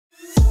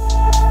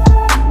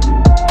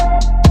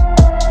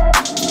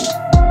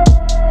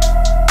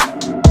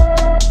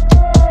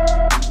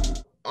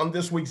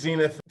this week's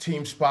Xenith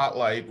Team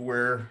Spotlight,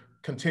 we're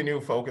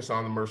continuing focus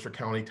on the Mercer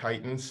County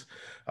Titans.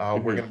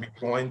 We're going to be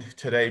joined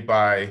today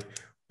by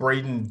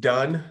Brayden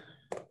Dunn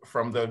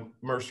from the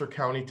Mercer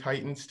County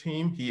Titans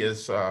team. He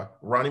is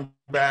running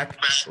back,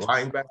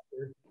 linebacker,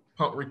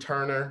 punt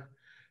returner,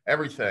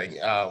 everything.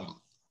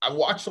 I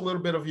watched a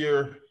little bit of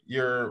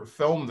your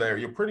film there.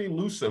 You're pretty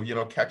elusive,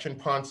 catching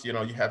punts. You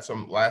had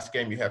some last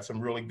game. You had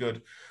some really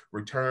good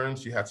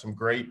returns. You had some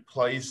great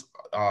plays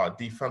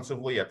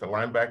defensively at the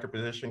linebacker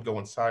position,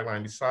 going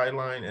sideline to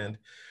sideline, and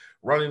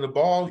running the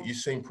ball. You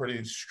seem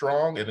pretty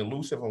strong and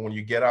elusive. And when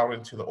you get out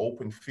into the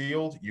open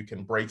field, you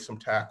can break some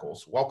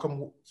tackles.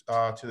 Welcome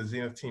to the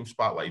Xenith Team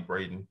Spotlight,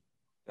 Brayden.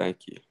 Thank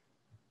you.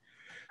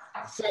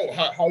 So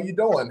how you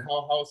doing?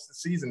 How's the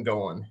season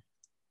going?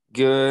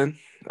 Good.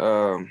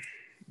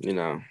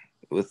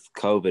 With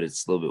COVID,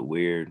 it's a little bit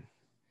weird.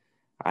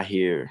 I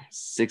hear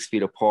 6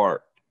 feet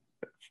apart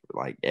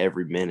like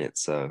every minute.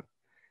 So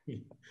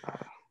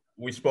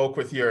we spoke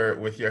with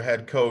your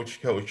head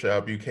coach, Coach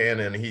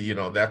Buchanan. He,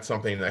 that's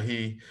something that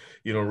he,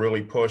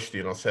 really pushed.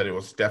 Said it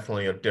was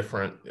definitely a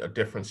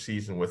different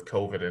season with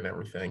COVID and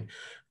everything.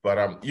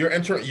 But you're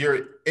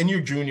in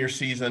your junior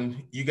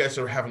season. You guys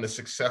are having a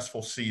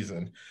successful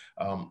season.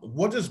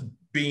 What does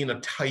being a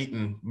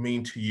Titan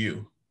mean to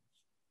you?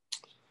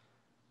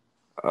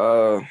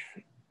 Well,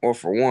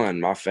 for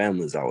one, my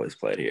family's always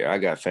played here. I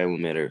got family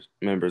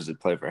members that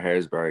play for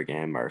Harrisburg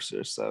and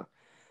Mercer, so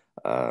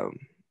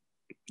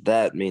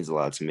that means a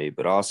lot to me.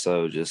 But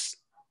also, just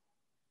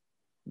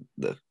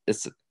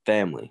it's a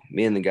family.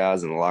 Me and the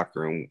guys in the locker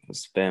room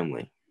was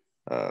family.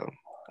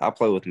 I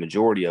play with the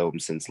majority of them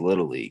since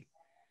Little League,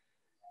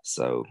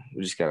 so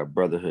we just got a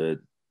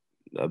brotherhood,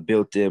 a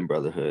built-in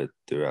brotherhood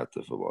throughout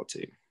the football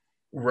team.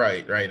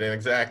 Right, and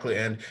exactly.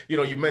 And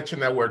you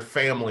mentioned that word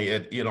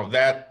family.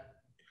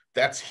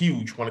 That's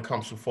huge when it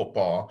comes to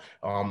football.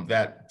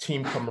 That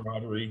team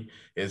camaraderie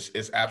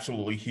is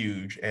absolutely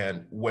huge.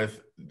 And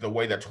with the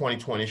way that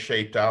 2020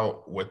 shaped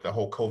out with the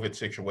whole COVID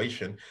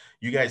situation,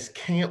 you guys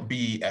can't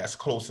be as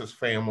close as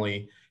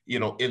family,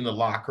 in the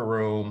locker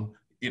room,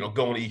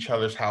 going to each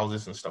other's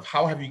houses and stuff.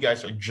 How have you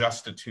guys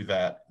adjusted to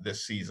that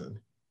this season?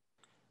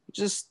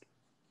 Just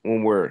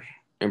when we're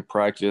in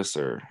practice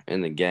or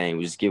in the game,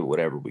 we just give it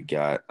whatever we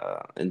got,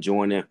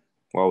 enjoying it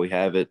while we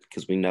have it,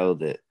 because we know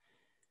that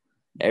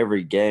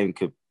every game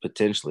could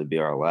potentially be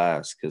our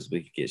last because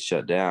we could get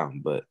shut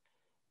down. But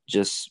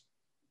just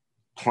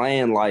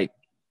playing with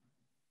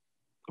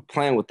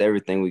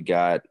everything we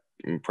got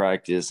in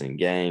practice and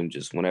game,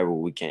 just whenever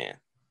we can.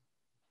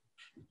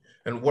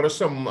 And what are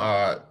some,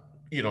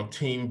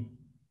 team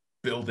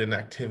building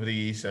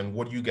activities, and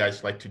what do you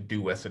guys like to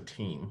do as a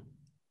team?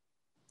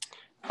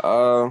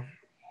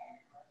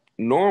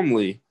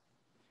 Normally,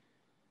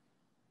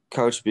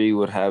 Coach B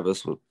would have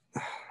us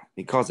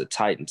he calls it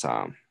Titan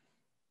time.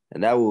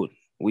 And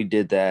we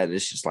did that.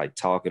 It's just like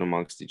talking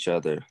amongst each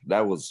other.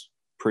 That was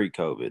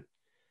pre-COVID.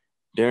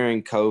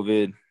 During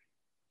COVID,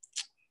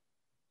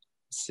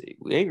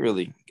 we ain't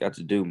really got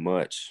to do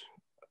much.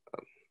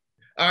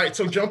 All right,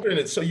 so jump in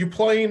it. So you're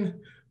playing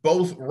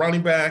both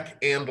running back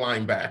and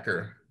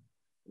linebacker.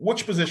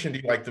 Which position do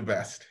you like the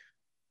best?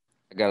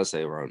 I gotta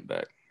say running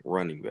back.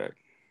 Running back.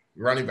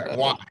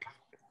 Why?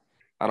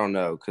 I don't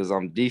know, because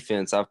on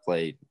defense, I've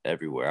played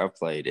everywhere. I've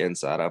played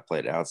inside. I've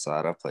played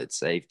outside. I've played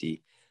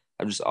safety.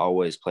 I've just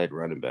always played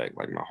running back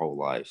like my whole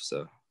life.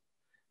 So,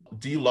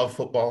 do you love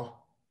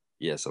football?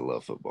 Yes, I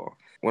love football.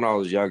 When I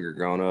was younger,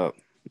 growing up,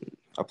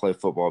 I played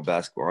football,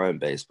 basketball, and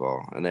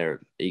baseball, and they're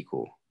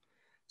equal.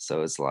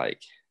 So it's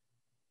like,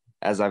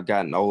 as I've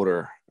gotten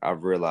older,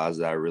 I've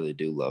realized that I really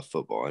do love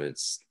football, and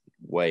it's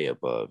way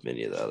above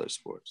any of the other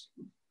sports.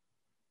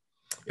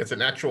 It's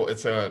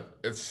the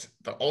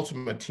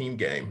ultimate team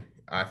game,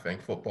 I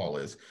think football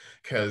is,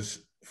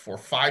 because for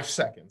 5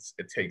 seconds,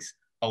 it takes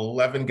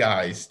 11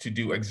 guys to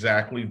do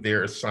exactly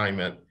their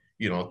assignment,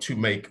 to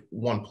make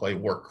one play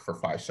work for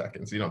 5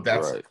 seconds.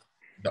 That's right.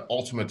 The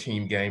ultimate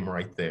team game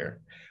right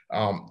there.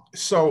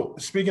 So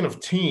speaking of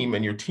team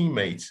and your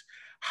teammates,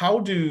 how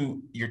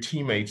do your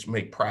teammates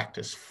make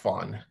practice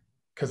fun?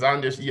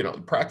 Because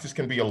practice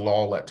can be a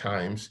lull at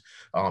times.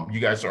 You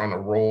guys are on a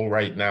roll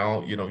right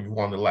now. You've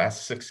won the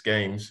last 6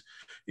 games,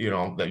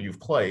 that you've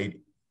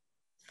played.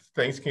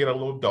 Things can get a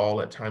little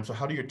dull at times. So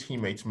how do your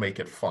teammates make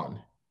it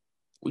fun?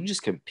 We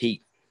just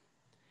compete.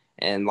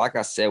 And like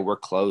I said, we're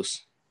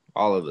close.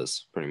 All of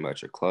us pretty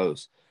much are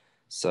close.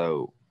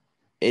 So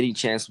any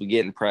chance we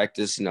get in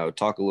practice,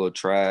 talk a little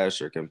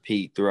trash or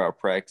compete throughout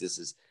practice,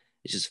 it's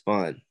just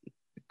fun.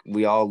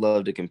 We all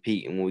love to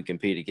compete, and when we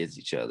compete against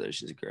each other, it's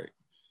just great.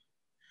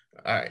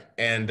 All right.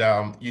 And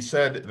you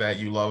said that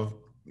you love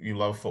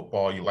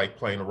football. You like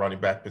playing the running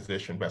back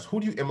position best. Who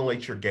do you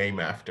emulate your game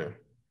after?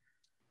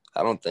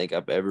 I don't think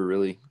I've ever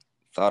really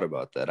thought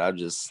about that. I've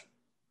just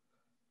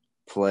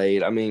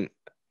played.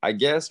 I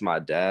guess my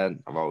dad,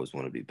 I've always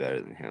wanted to be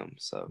better than him.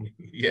 So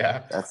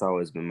yeah, that's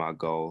always been my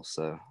goal.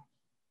 So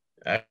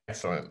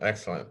excellent.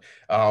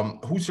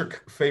 Who's your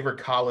favorite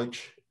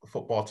college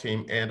football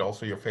team and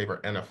also your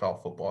favorite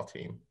NFL football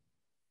team?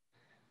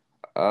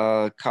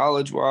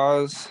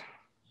 College-wise,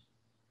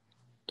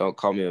 don't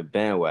call me a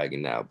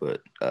bandwagon now,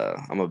 but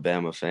I'm a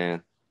Bama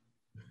fan.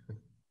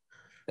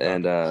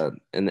 And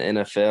in the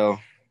NFL,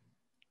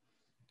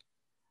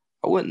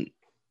 I'm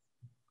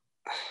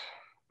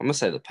gonna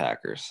say the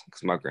Packers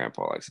because my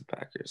grandpa likes the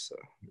Packers. So.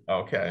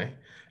 Okay,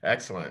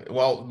 excellent.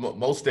 Well,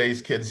 most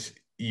days kids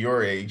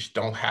your age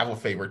don't have a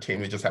favorite team;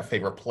 they just have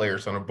favorite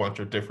players on a bunch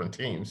of different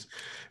teams.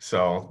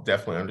 So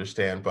definitely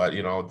understand. But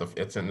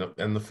it's in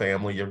the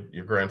family.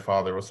 Your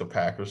grandfather was a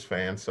Packers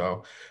fan,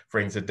 so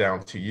brings it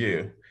down to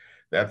you.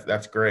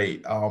 That's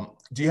great.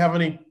 Do you have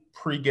any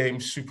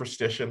pregame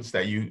superstitions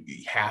that you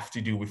have to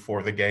do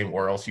before the game,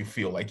 or else you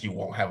feel like you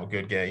won't have a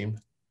good game?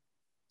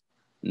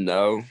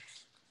 No,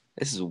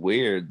 this is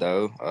weird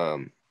though.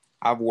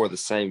 I've wore the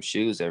same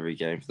shoes every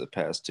game for the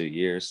past 2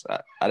 years.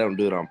 I don't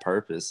do it on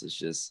purpose. It's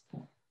just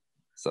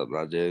something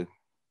I do.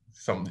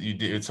 Some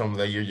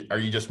that are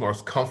you just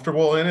most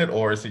comfortable in it,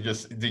 or is it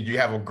just did you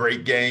have a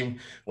great game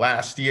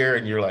last year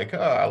and you're like, oh,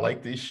 I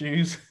like these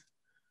shoes?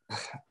 I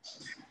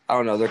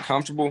don't know. They're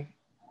comfortable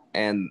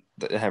and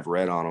they have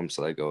red on them,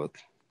 so they go with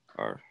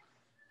our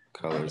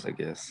colors, I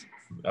guess.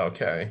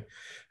 Okay,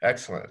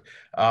 excellent.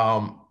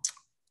 Um,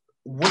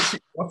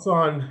 what's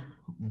on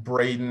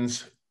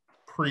Brayden's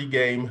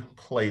pregame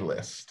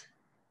playlist?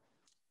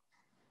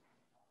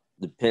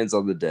 Depends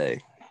on the day.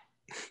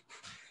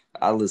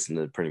 I listen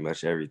to pretty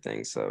much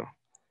everything, so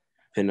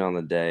depending on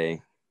the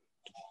day,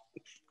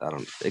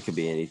 it could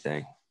be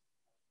anything.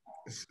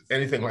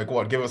 Anything like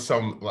what? Give us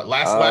some.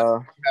 Last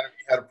you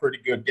had a pretty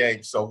good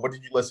game. So what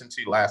did you listen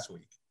to last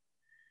week?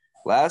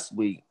 Last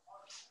week,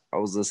 I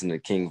was listening to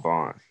King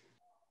Von.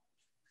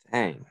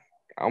 Dang,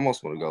 I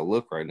almost want to go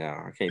look right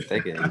now. I can't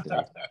think of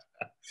anything.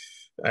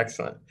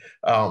 Excellent.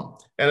 And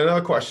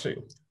another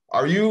question: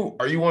 Are you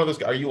one of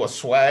those? Are you a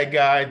swag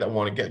guy that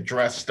want to get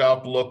dressed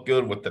up, look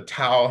good with the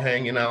towel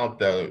hanging out,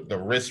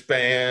 the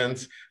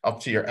wristbands up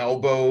to your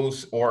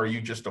elbows, or are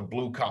you just a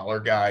blue collar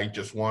guy?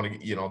 Just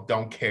want to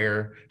don't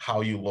care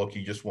how you look,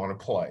 you just want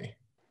to play.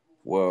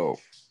 Well,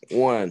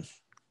 one,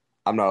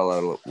 I'm not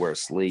allowed to wear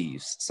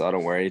sleeves, so I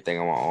don't wear anything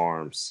on my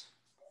arms.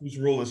 Whose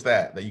rule is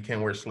that you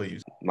can't wear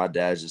sleeves? My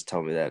dad just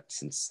told me that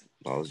since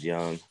I was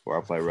young, where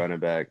I play running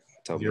back.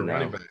 Told You're me no.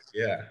 running back,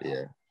 yeah.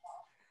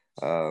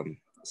 Yeah.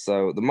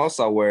 So the most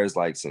I wear is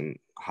like some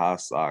high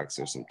socks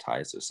or some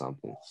tights or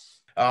something.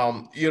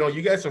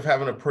 You guys are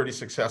having a pretty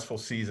successful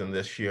season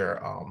this year.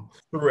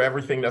 Through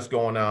everything that's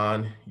going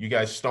on, you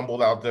guys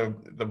stumbled out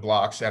the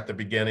blocks at the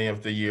beginning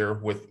of the year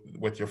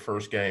with your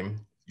first game.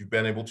 You've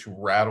been able to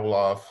rattle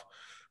off,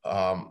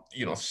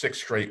 6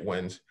 straight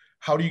wins.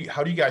 How do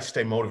you guys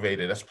stay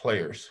motivated as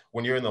players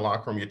when you're in the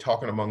locker room? You're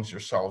talking amongst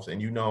yourselves,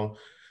 and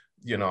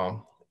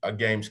a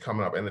game's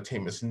coming up, and the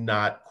team is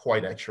not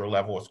quite at your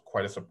level, it's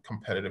quite as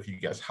competitive. You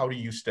guys, how do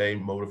you stay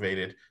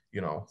motivated,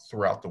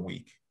 throughout the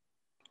week?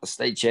 A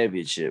state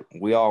championship.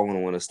 We all want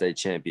to win a state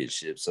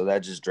championship. So that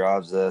just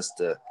drives us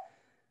to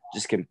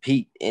just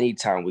compete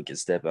anytime we can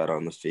step out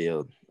on the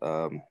field.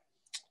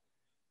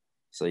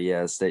 So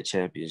yeah, state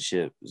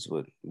championship is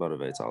what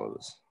motivates all of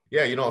us.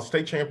 Yeah,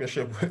 state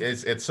championship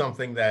it's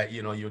something that,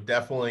 you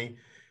definitely,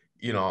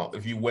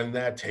 if you win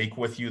that, take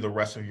with you the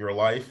rest of your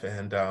life.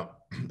 And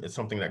it's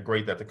something that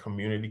great that the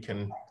community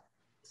can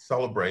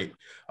celebrate.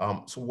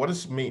 So what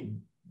does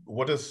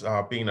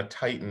being a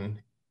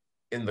Titan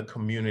in the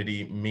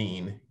community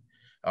mean?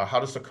 How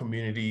does the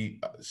community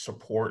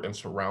support and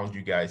surround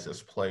you guys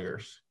as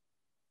players?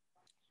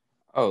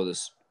 Oh,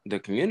 the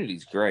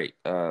community's great.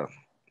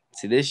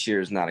 See, this year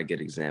is not a good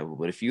example,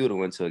 but if you would have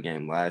went to a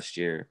game last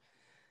year,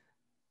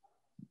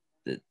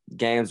 the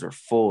games are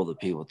full of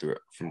people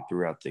from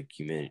throughout the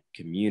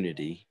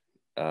community.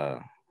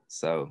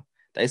 So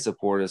they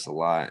support us a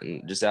lot,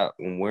 and just out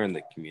when we're in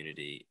the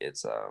community,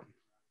 it's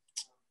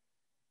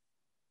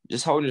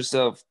just holding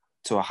yourself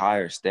to a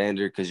higher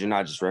standard because you're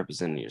not just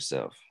representing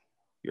yourself.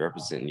 You're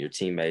representing your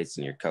teammates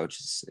and your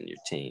coaches and your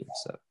team.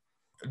 So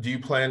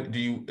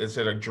is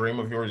it a dream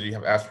of yours? Do you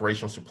have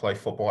aspirations to play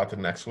football at the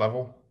next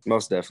level?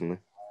 Most definitely.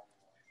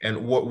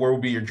 And where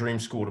would be your dream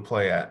school to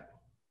play at?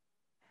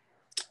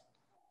 I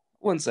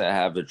wouldn't say I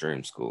have a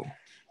dream school.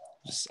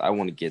 Just I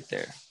want to get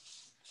there.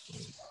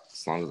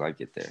 As long as I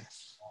get there.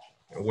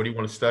 And what do you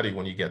want to study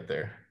when you get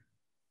there?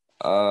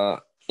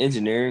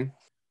 Engineering.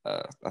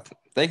 I'm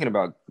thinking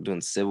about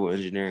doing civil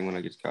engineering when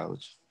I get to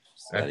college.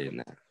 Studying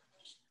that.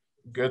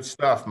 Good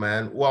stuff,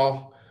 man.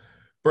 Well,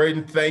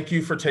 Brayden, thank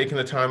you for taking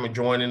the time and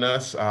joining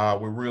us.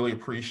 We really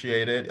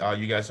appreciate it.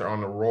 You guys are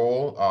on the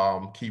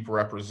roll. Keep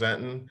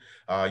representing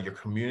your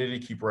community,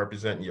 keep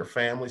representing your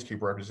families,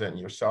 keep representing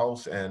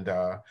yourselves, and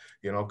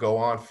go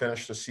on,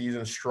 finish the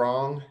season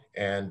strong,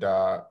 and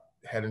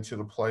head into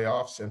the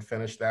playoffs and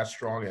finish that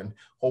strong. And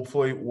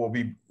hopefully,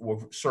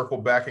 we'll circle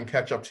back and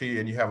catch up to you,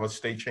 and you have a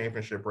state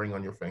championship ring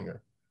on your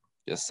finger.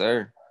 Yes,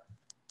 sir.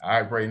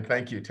 All right, Brayden.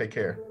 Thank you. Take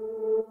care.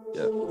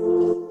 Yep.